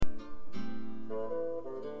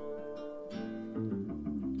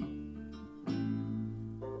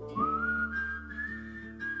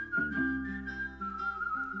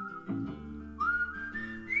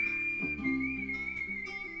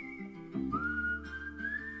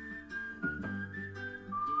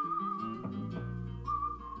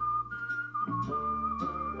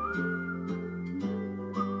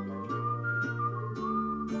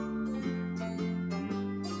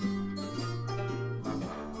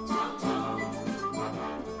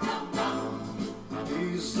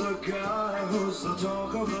who's the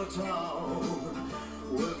talk of the town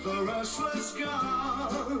with the restless gun.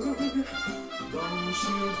 Don't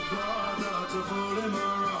you bother to fool him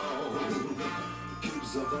around.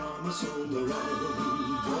 Keeps the vomits on the run.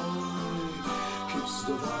 Boy, keeps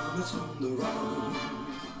the vomits on the run.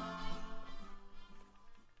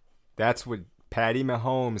 That's what Patty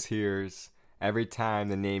Mahomes hears every time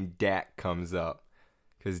the name Dak comes up.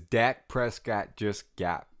 Because Dak Prescott just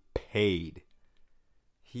got paid.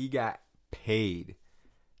 He got paid.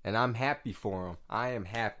 And I'm happy for him. I am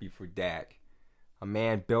happy for Dak. A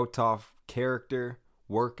man built off character,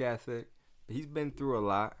 work ethic. He's been through a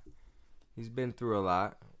lot.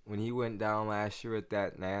 When he went down last year with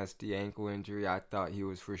that nasty ankle injury, I thought he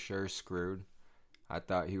was for sure screwed.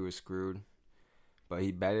 But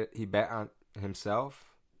he bet on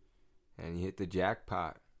himself, and he hit the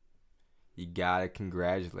jackpot. You gotta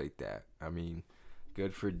congratulate that. I mean,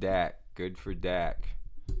 good for Dak.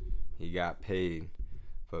 He got paid.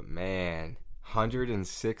 But man,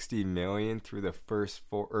 $160 million through the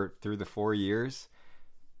through the 4 years.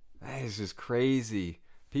 That is just crazy.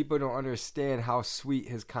 People don't understand how sweet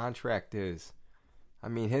his contract is. I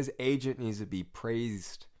mean, his agent needs to be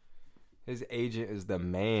praised. His agent is the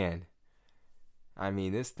man. I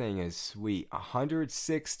mean, this thing is sweet.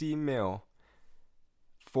 $160 million,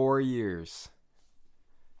 4 years.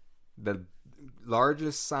 The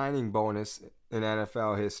largest signing bonus in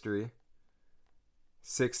NFL history.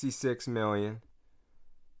 $66 million.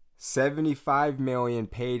 $75 million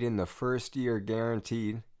paid in the first year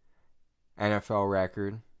guaranteed. NFL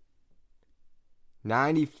record.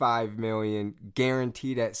 $95 million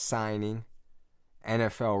guaranteed at signing.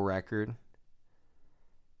 NFL record.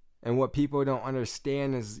 And what people don't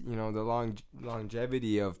understand is, the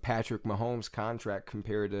longevity of Patrick Mahomes' contract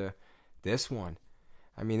compared to this one.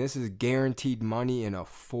 I mean, this is guaranteed money in a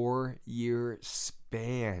 4-year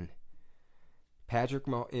span.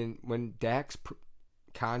 When Dak's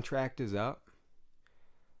contract is up,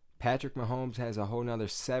 Patrick Mahomes has a whole nother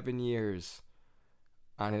 7 years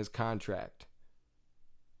on his contract.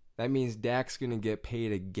 That means Dak's going to get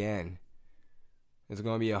paid again. There's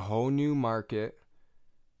going to be a whole new market.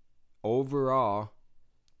 Overall,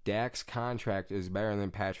 Dak's contract is better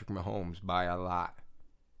than Patrick Mahomes by a lot.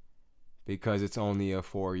 Because it's only a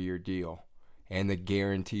 4-year deal. And the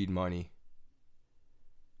guaranteed money.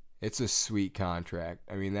 It's a sweet contract.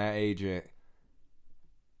 I mean, that agent,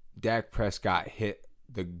 Dak Prescott, hit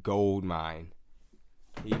the gold mine.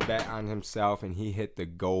 He bet on himself and he hit the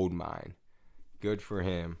gold mine. Good for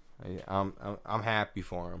him. I'm happy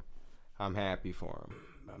for him.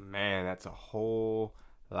 But man, that's a whole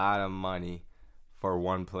lot of money for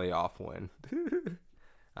one playoff win.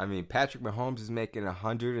 I mean, Patrick Mahomes is making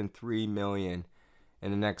 $103 million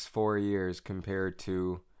in the next 4 years compared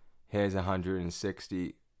to his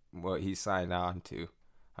 $160 what he signed on to.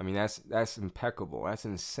 I mean, that's impeccable. That's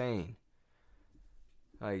insane.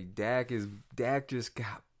 Like Dak just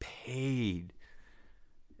got paid,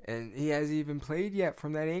 and he hasn't even played yet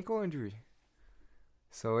from that ankle injury.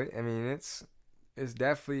 So it's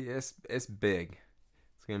definitely it's big.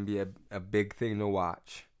 It's gonna be a big thing to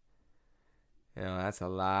watch. That's a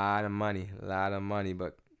lot of money,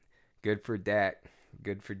 but good for Dak.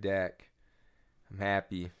 I'm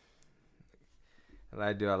happy.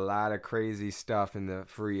 I do a lot of crazy stuff in the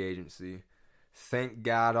free agency. Thank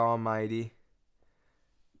God Almighty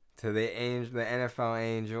to the NFL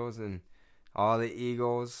Angels and all the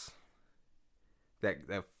Eagles that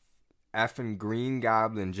the effing Green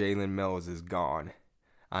Goblin Jalen Mills is gone.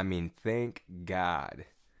 I mean, thank God.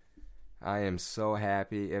 I am so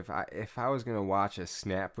happy. If I was gonna watch a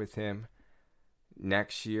snap with him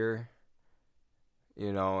next year,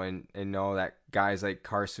 and know that guys like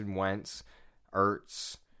Carson Wentz,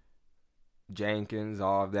 Ertz, Jenkins,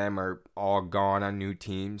 all of them are all gone on new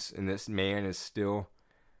teams, and this man is still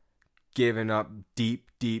giving up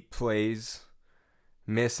deep plays,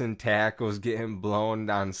 missing tackles, getting blown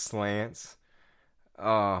on slants.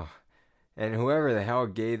 And whoever the hell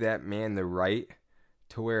gave that man the right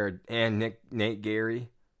to wear, and Nate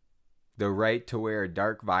Gary, the right to wear a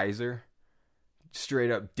dark visor,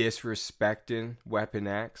 straight up disrespecting Weapon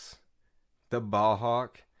X, the ball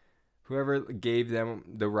hawk. Whoever gave them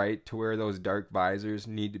the right to wear those dark visors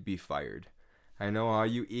need to be fired. I know all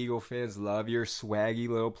you Eagle fans love your swaggy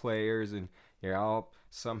little players, and you're all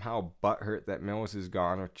somehow butthurt that Mills is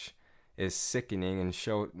gone, which is sickening and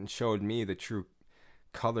showed me the true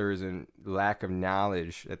colors and lack of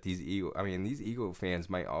knowledge that these Eagle fans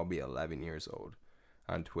might all be 11 years old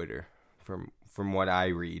on Twitter from what I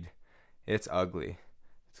read. It's ugly.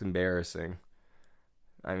 It's embarrassing.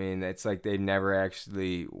 I mean, it's like they never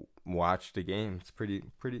actually watched a game. It's pretty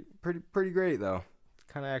great though. It's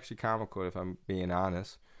kind of actually comical if I'm being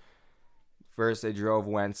honest. First, they drove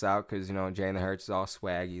Wentz out because Jalen Hurts is all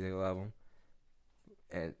swaggy. They love him,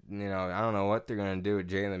 and I don't know what they're gonna do with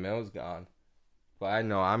Jalen Mills gone, but I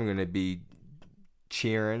know I'm gonna be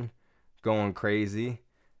cheering, going crazy.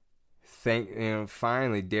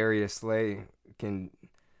 Finally Darius Slay can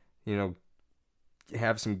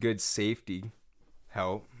have some good safety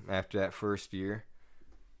help after that first year.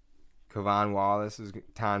 Kevon Wallace is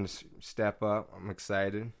time to step up. I'm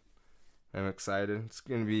excited. It's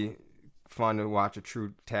going to be fun to watch a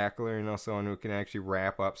true tackler, someone who can actually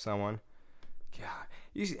wrap up someone. God,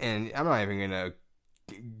 and I'm not even going to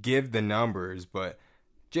give the numbers, but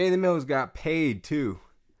Jalen Mills got paid too.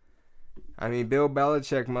 I mean, Bill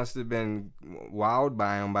Belichick must have been wowed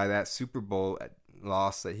by him by that Super Bowl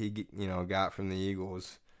loss that he got from the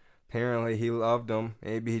Eagles. Apparently he loved him.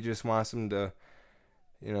 Maybe he just wants him to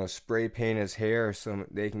spray paint his hair so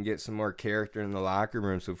they can get some more character in the locker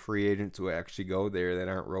room so free agents will actually go there that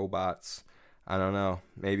aren't robots. I don't know.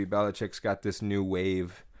 Maybe Belichick's got this new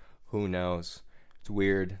wave. Who knows? It's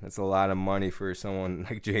weird. That's a lot of money for someone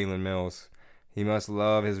like Jalen Mills. He must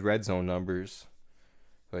love his red zone numbers.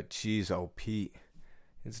 But geez, Pete.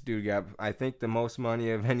 This dude got, I think, the most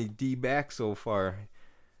money of any D-back so far.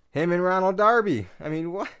 Him and Ronald Darby. I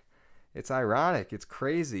mean, what? It's ironic. It's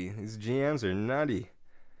crazy. These GMs are nutty.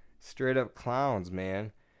 Straight up clowns,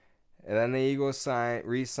 man. And then the Eagles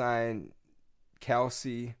re-signed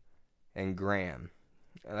Kelsey and Graham.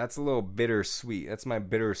 And that's a little bittersweet. That's my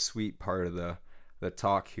bittersweet part of the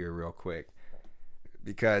talk here real quick.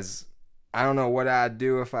 Because I don't know what I'd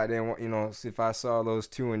do if I didn't, if I saw those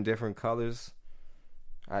two in different colors.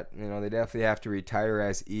 They definitely have to retire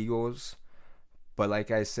as Eagles. But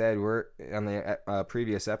like I said, we're on the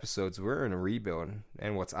previous episodes, we're in a rebuild.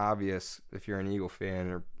 And what's obvious if you're an Eagle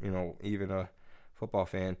fan or even a football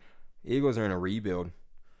fan, Eagles are in a rebuild.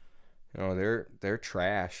 They're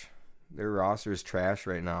trash. Their roster is trash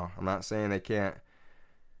right now. I'm not saying they can't.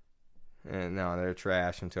 And no, they're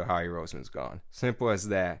trash until Howie Roseman's gone. Simple as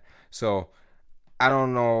that. So I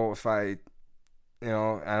don't know if I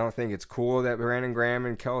don't think it's cool that Brandon Graham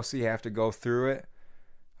and Kelsey have to go through it.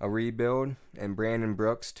 A rebuild, and Brandon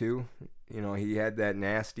Brooks too. He had that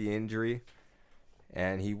nasty injury,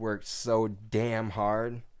 and he worked so damn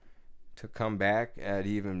hard to come back.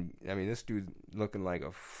 This dude looking like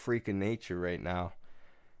a freak of nature right now.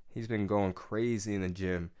 He's been going crazy in the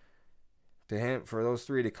gym. For those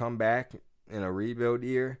three to come back in a rebuild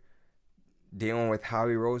year, dealing with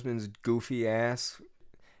Howie Roseman's goofy ass,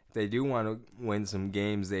 if they do want to win some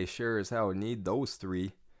games, they sure as hell need those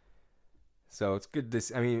three. So it's good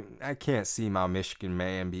to I can't see my Michigan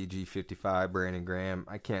man, BG55, Brandon Graham.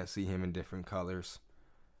 I can't see him in different colors.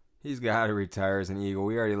 He's got to retire as an Eagle.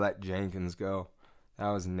 We already let Jenkins go. That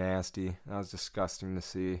was nasty. That was disgusting to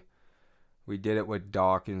see. We did it with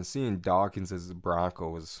Dawkins. Seeing Dawkins as the Bronco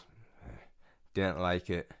was... Didn't like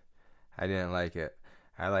it. I didn't like it.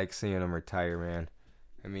 I like seeing him retire, man.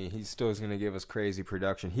 He still is going to give us crazy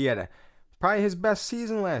production. He had probably his best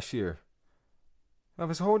season last year. Of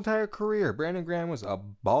his whole entire career. Brandon Graham was a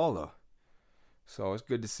baller. So it's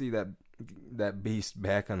good to see that beast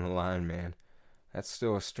back on the line, man. That's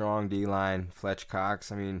still a strong D-line. Fletch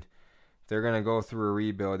Cox, if they're going to go through a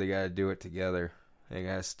rebuild, they got to do it together. They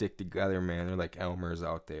got to stick together, man. They're like Elmers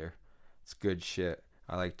out there. It's good shit.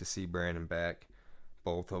 I like to see Brandon back.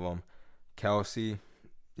 Both of them. Kelsey,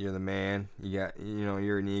 you're the man. You're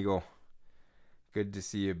an Eagle. Good to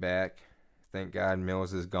see you back. Thank God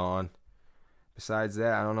Mills is gone. Besides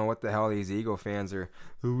that, I don't know what the hell these Eagle fans are.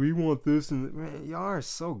 Oh, we want this and man, y'all are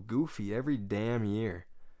so goofy every damn year,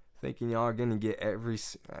 thinking y'all are gonna get every.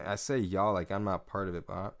 I say y'all like I'm not part of it,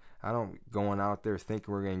 but I don't going out there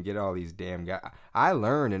thinking we're gonna get all these damn guys. I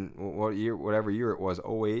learned in whatever year it was,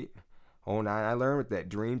 08, 09. I learned with that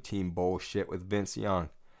Dream Team bullshit with Vince Young,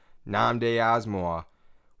 Nnamdi Asomugha.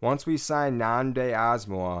 Once we signed Nnamdi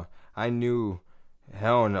Asomugha, I knew,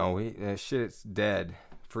 hell no, that shit's dead.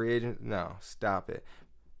 Free agent? No, stop it.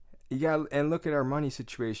 And look at our money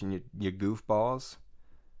situation, you goofballs.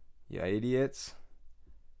 You idiots.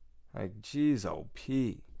 Like, jeez,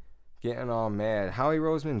 Pete. Getting all mad. Howie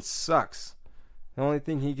Roseman sucks. The only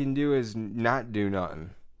thing he can do is not do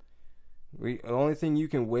nothing. The only thing you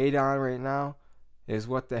can wait on right now is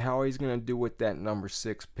what the hell he's going to do with that number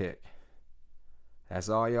 6 pick. That's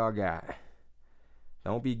all y'all got.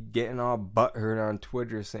 Don't be getting all butthurt on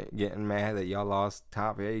Twitter getting mad that y'all lost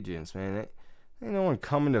top agents, man. Ain't no one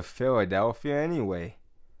coming to Philadelphia anyway.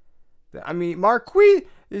 Marquise,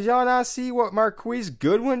 did y'all not see what Marquise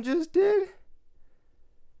Goodwin just did?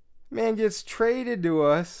 Man gets traded to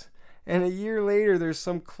us, and a year later there's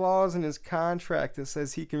some clause in his contract that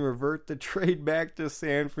says he can revert the trade back to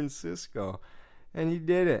San Francisco. And he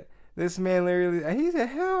did it. This man literally, he said,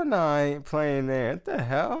 hell no, I ain't playing there. What the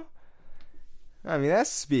hell? I mean, that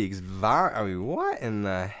speaks I mean, what in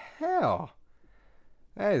the hell?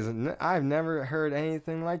 I've never heard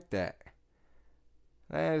anything like that.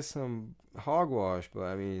 That is some hogwash, but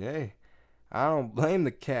I mean, hey, I don't blame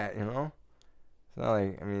the cat, you know? It's not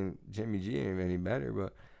like, I mean, Jimmy G ain't any better,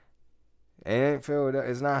 but it ain't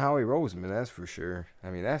Philadelphia. It's not Howie Roseman, that's for sure. I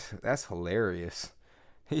mean, that's hilarious.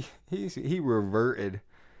 He reverted.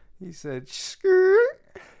 He said, skirt.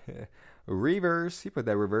 Reverse. He put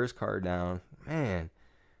that reverse card down. Man,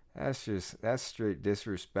 that's straight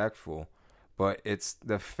disrespectful. But it's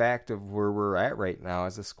the fact of where we're at right now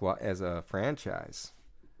as a franchise.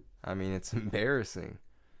 I mean, it's embarrassing.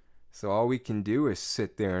 So all we can do is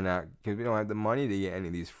sit there and not, because we don't have the money to get any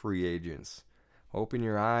of these free agents. Open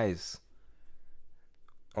your eyes.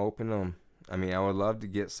 Open them. I mean, I would love to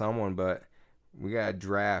get someone, but we got to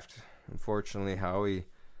draft. Unfortunately, Howie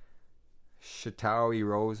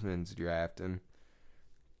Roseman's drafting.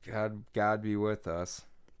 God be with us.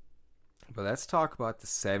 But let's talk about the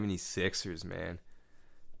 76ers, man.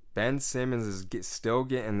 Ben Simmons is still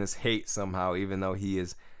getting this hate somehow, even though he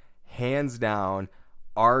is hands down,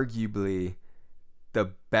 arguably,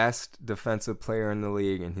 the best defensive player in the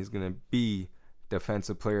league, and he's going to be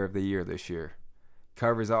Defensive Player of the Year this year.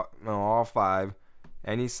 Covers all five,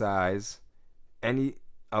 any size, any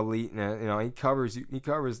elite. He covers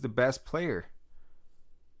the best player.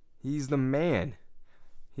 He's the man.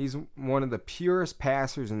 He's one of the purest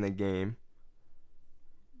passers in the game.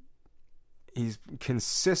 He's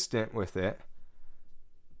consistent with it.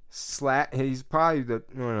 He's probably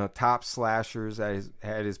the top slashers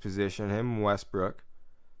at his position. Him and Westbrook.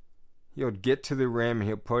 He'll get to the rim and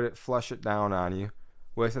he'll flush it down on you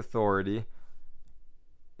with authority.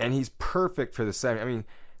 And he's perfect for the 7. I mean,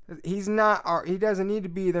 he doesn't need to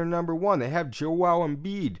be their number one. They have Joel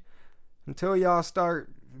Embiid. Until y'all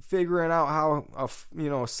start figuring out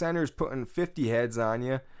how center's putting 50 heads on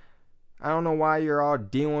you, I don't know why you're all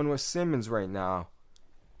dealing with Simmons right now.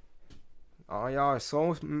 All y'all are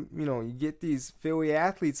so, you get these Philly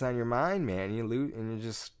athletes on your mind, man. You lose, and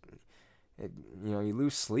you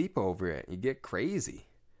lose sleep over it. You get crazy.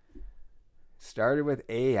 Started with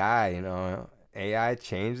AI, AI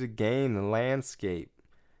changed the game, the landscape.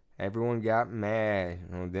 Everyone got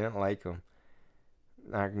mad, didn't like him.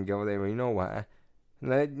 Not gonna go there, but you know why?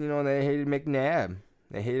 They hated McNabb.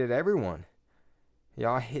 They hated everyone.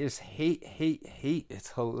 Y'all just hate.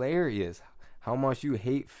 It's hilarious how much you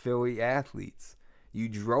hate Philly athletes. You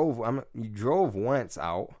drove Wentz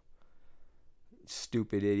out.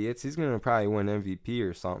 Stupid idiots. He's gonna probably win MVP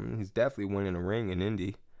or something. He's definitely winning a ring in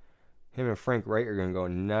Indy. Him and Frank Wright are gonna go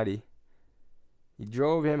nutty. You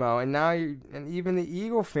drove him out, and now and even the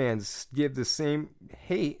Eagle fans give the same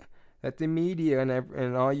hate that the media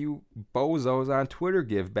and all you bozos on Twitter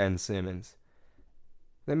give Ben Simmons.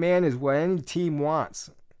 The man is what any team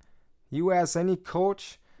wants. You ask any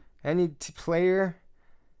coach, any player,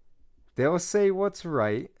 they'll say what's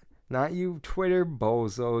right. Not you Twitter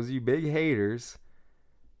bozos, you big haters.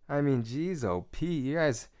 I mean, geez, Pete, you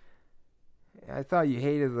guys. I thought you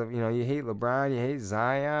hated you hate LeBron, you hate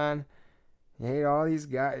Zion, you hate all these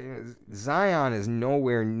guys. Zion is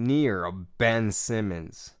nowhere near a Ben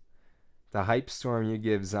Simmons. The hype storm you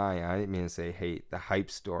give Zion, I didn't mean to say hate, the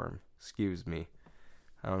hype storm, excuse me.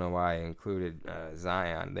 I don't know why I included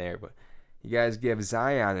Zion there, but you guys give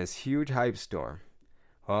Zion this huge hype storm.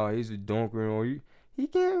 Oh, he's a dunker. He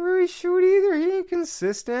can't really shoot either. He ain't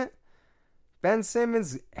consistent. Ben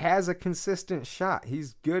Simmons has a consistent shot.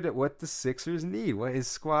 He's good at what the Sixers need, what his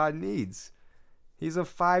squad needs. He's a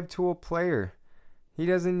 5-tool player. He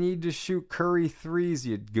doesn't need to shoot Curry threes,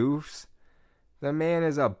 you goofs. The man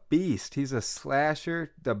is a beast. He's a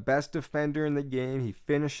slasher, the best defender in the game. He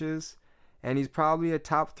finishes, and he's probably a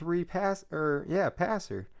top 3 passer.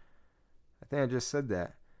 I think I just said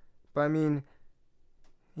that. But I mean,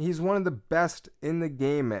 he's one of the best in the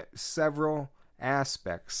game at several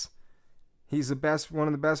aspects. He's one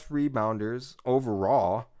of the best rebounders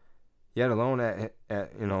overall, yet alone at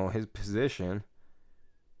his position.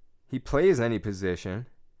 He plays any position.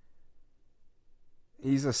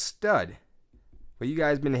 He's a stud. But you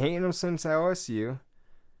guys been hating him since LSU,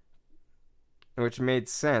 which made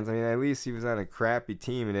sense. I mean, at least he was on a crappy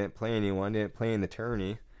team and didn't play anyone, didn't play in the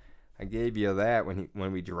tourney. I gave you that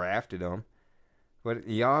when we drafted him. But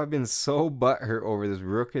y'all have been so butthurt over this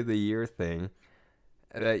Rook of the Year thing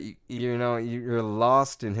that you're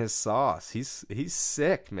lost in his sauce. He's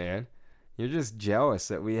sick, man. You're just jealous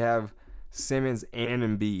that we have Simmons and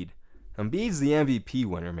Embiid. Embiid's the MVP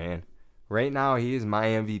winner, man. Right now, he is my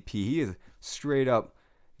MVP. He is straight up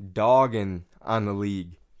dogging on the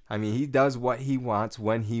league. I mean, he does what he wants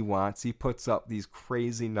when he wants. He puts up these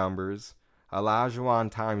crazy numbers. Olajuwon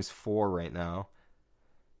times 4 right now.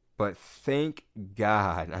 But thank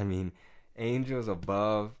God. I mean, angels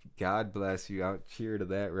above, God bless you. I'll cheer to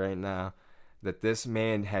that right now. That this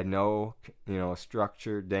man had no,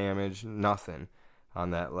 structure damage, nothing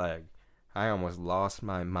on that leg. I almost lost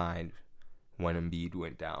my mind when Embiid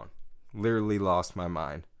went down. Literally lost my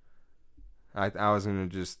mind. I was going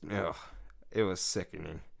to just, it was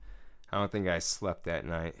sickening. I don't think I slept that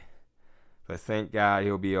night. But thank God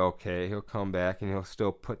he'll be okay. He'll come back and he'll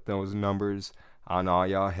still put those numbers on all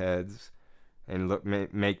y'all heads and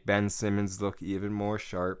make Ben Simmons look even more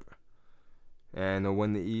sharp. And they'll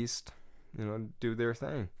win the East, do their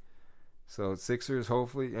thing. So Sixers,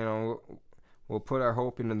 hopefully, we'll put our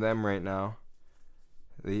hope into them right now.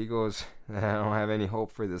 The Eagles, I don't have any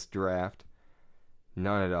hope for this draft.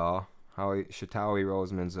 None at all. Shatawi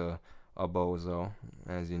Roseman's a bozo,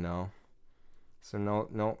 as you know. So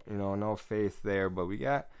no faith there. But we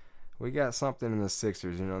got something in the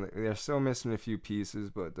Sixers. They're still missing a few pieces,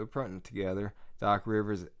 but they're putting it together. Doc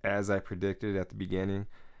Rivers, as I predicted at the beginning,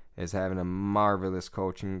 is having a marvelous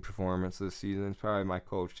coaching performance this season. He's probably my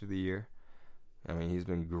coach of the year. I mean, he's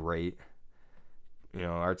been great.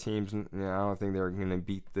 Our teams, I don't think they're going to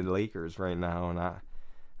beat the Lakers right now,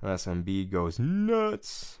 unless Embiid goes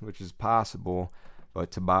nuts, which is possible.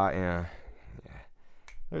 But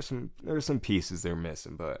there's some pieces they're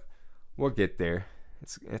missing, but we'll get there.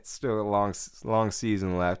 It's still a long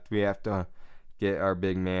season left. We have to get our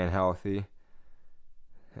big man healthy.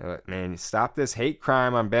 Man, stop this hate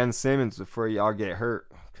crime on Ben Simmons before y'all get hurt.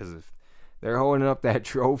 Because if they're holding up that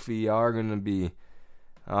trophy, y'all are gonna be.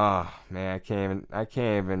 Oh man, I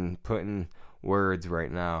can't even put in words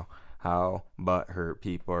right now how butthurt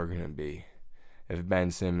people are gonna be if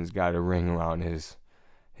Ben Simmons got a ring around his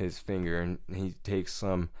finger and he takes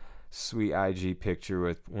some sweet IG picture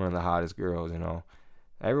with one of the hottest girls.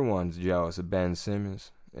 Everyone's jealous of Ben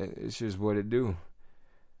Simmons. It's just what it do.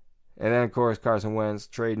 And then of course Carson Wentz,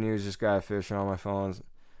 trade news just got official on my phones.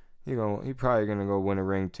 He probably gonna go win a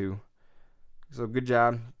ring too. So good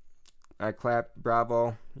job. I clapped,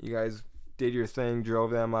 bravo. You guys did your thing,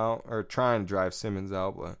 drove them out, or trying to drive Simmons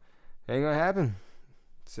out, but it ain't gonna happen.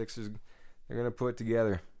 Sixers, they're gonna put it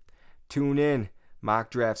together. Tune in.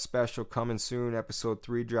 Mock draft special coming soon. Episode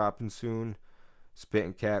 3 dropping soon.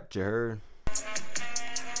 Spitting Cap, you heard?